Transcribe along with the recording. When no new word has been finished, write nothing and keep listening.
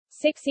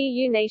6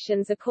 EU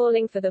nations are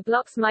calling for the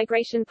bloc's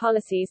migration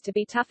policies to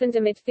be toughened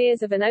amid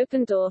fears of an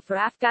open door for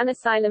Afghan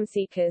asylum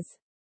seekers.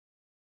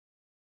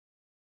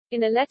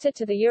 In a letter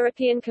to the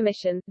European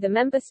Commission, the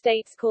member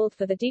states called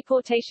for the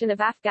deportation of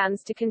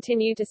Afghans to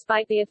continue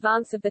despite the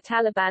advance of the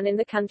Taliban in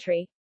the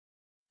country.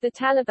 The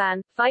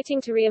Taliban, fighting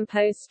to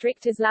reimpose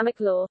strict Islamic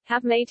law,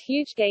 have made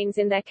huge gains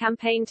in their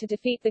campaign to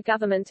defeat the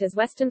government as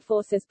Western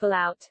forces pull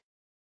out.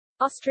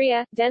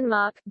 Austria,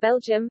 Denmark,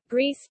 Belgium,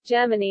 Greece,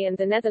 Germany and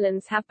the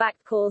Netherlands have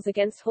backed calls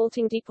against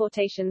halting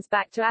deportations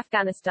back to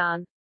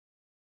Afghanistan.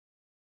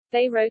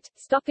 They wrote,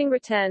 "Stopping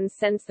returns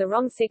sends the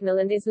wrong signal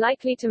and is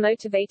likely to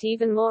motivate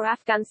even more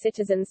Afghan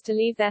citizens to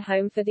leave their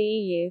home for the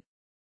EU.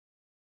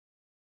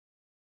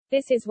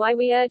 This is why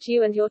we urge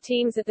you and your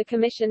teams at the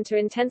Commission to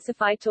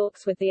intensify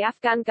talks with the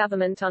Afghan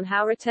government on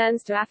how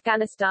returns to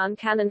Afghanistan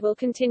can and will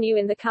continue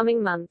in the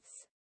coming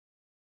months."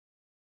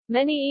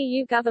 Many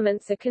EU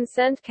governments are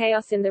concerned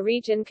chaos in the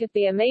region could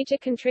be a major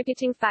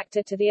contributing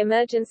factor to the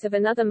emergence of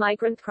another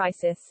migrant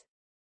crisis.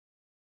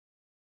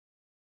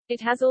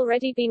 It has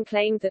already been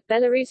claimed that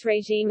Belarus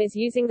regime is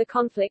using the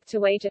conflict to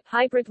wage a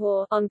hybrid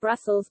war on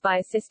Brussels by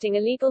assisting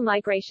illegal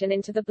migration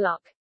into the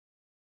bloc.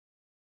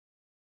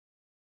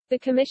 The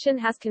Commission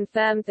has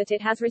confirmed that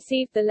it has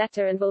received the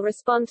letter and will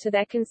respond to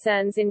their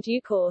concerns in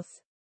due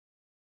course.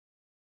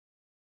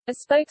 A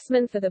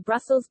spokesman for the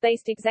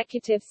Brussels-based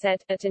executive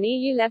said, "At an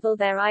EU level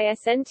there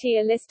isn't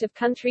a list of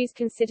countries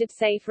considered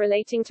safe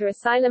relating to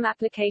asylum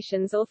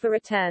applications or for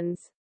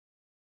returns.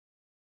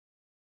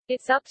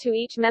 It's up to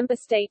each member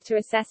state to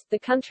assess the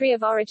country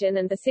of origin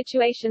and the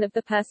situation of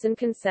the person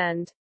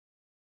concerned."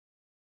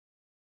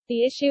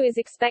 The issue is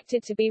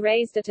expected to be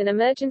raised at an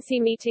emergency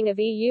meeting of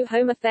EU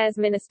Home Affairs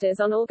Ministers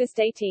on August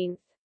 18.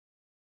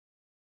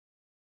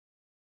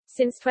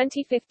 Since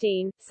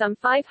 2015, some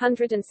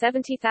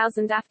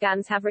 570,000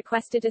 Afghans have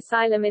requested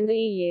asylum in the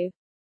EU.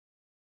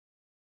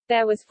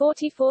 There was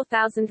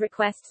 44,000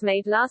 requests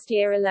made last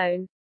year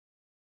alone.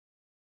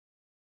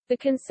 The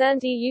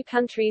concerned EU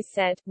countries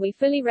said, "We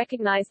fully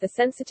recognize the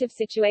sensitive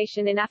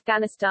situation in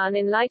Afghanistan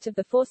in light of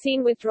the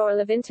foreseen withdrawal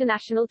of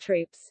international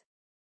troops.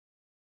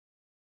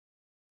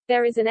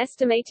 There is an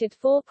estimated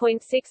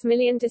 4.6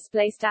 million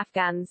displaced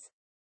Afghans.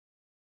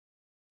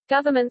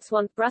 Governments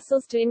want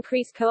Brussels to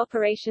increase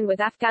cooperation with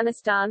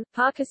Afghanistan,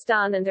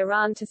 Pakistan and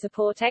Iran to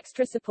support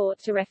extra support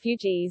to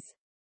refugees."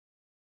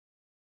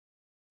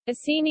 A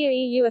senior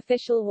EU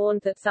official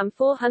warned that some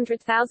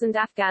 400,000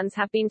 Afghans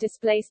have been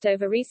displaced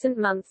over recent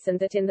months and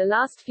that in the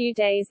last few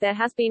days there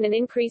has been an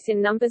increase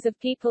in numbers of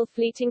people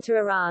fleeing to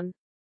Iran.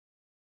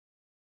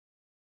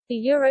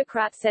 The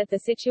Eurocrat said the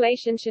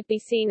situation should be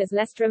seen as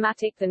less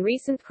dramatic than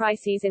recent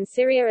crises in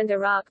Syria and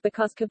Iraq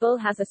because Kabul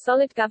has a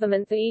solid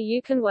government the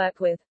EU can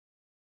work with.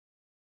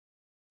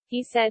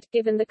 He said,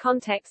 "Given the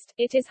context,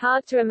 it is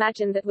hard to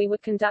imagine that we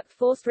would conduct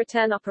forced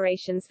return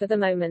operations for the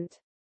moment.